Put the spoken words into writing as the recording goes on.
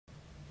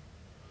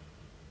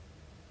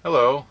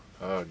Hello,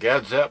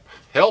 Gadzep,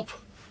 help.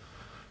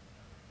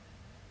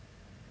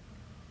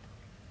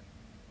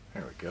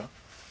 There we go.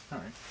 All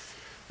right.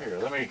 Here,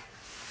 let me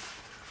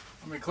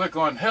click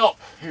on help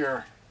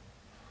here.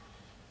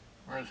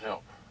 Where's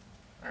help?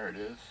 There it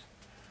is.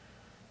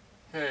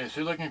 Okay,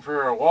 so you're looking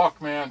for a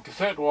Walkman,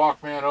 cassette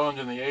Walkman owned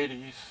in the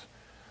 80s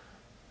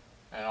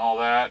and all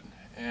that.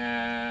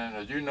 And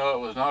I do know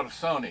it was not a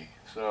Sony,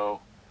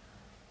 so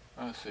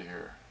let's see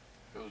here.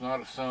 It was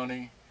not a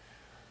Sony.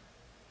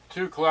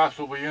 Two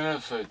collapsible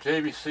units, a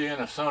JVC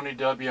and a Sony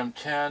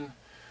WM10.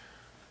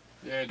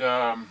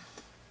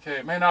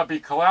 It may not be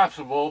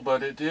collapsible,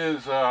 but it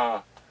is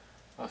a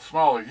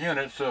smaller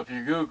unit. So if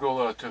you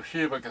Google a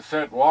Toshiba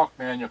cassette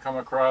Walkman, you'll come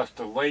across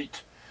the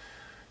late,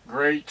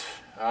 great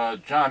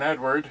John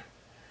Edward.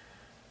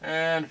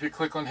 And if you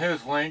click on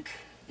his link,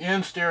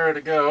 in stereo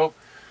to go,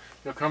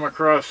 you'll come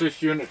across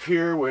this unit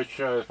here, which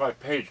if I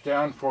page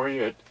down for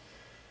you,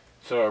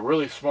 it's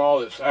really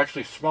small. It's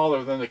actually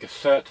smaller than the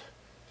cassette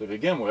to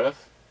begin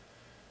with.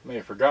 I may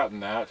have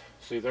forgotten that.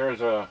 See,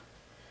 there's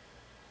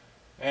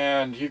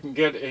and you can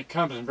get, it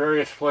comes in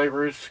various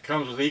flavors,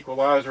 comes with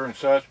equalizer and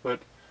such,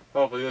 but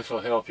hopefully this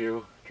will help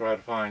you try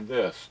to find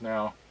this.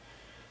 Now,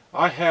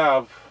 I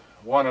have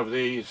one of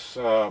these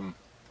with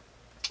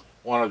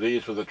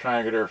a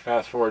triangular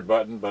fast forward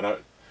button,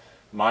 but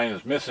mine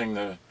is missing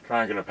the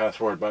triangular fast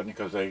forward button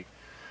because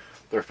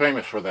they're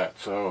famous for that.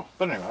 So,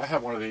 but anyway, I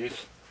have one of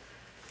these,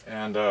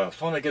 and so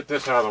let me get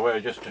this out of the way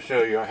just to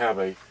show you. I have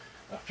a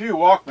few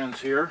Walkmans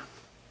here,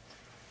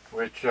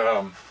 which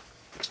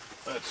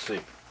let's see,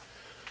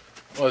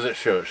 what does it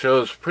show? It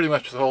shows pretty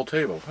much the whole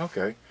table.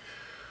 Okay,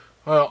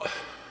 well,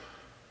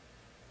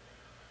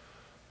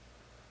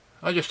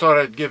 I just thought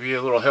I'd give you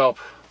a little help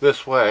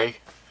this way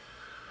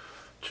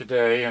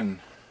today, and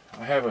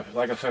I have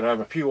like I said, I have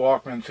a few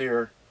Walkmans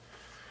here,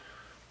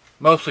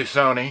 mostly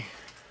Sony.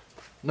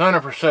 None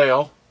are for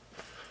sale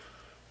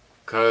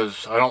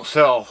because I don't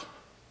sell,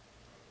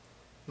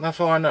 and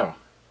that's all I know.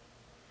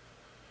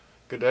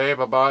 Good day,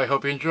 bye-bye,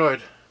 hope you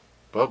enjoyed.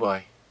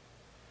 Bye-bye.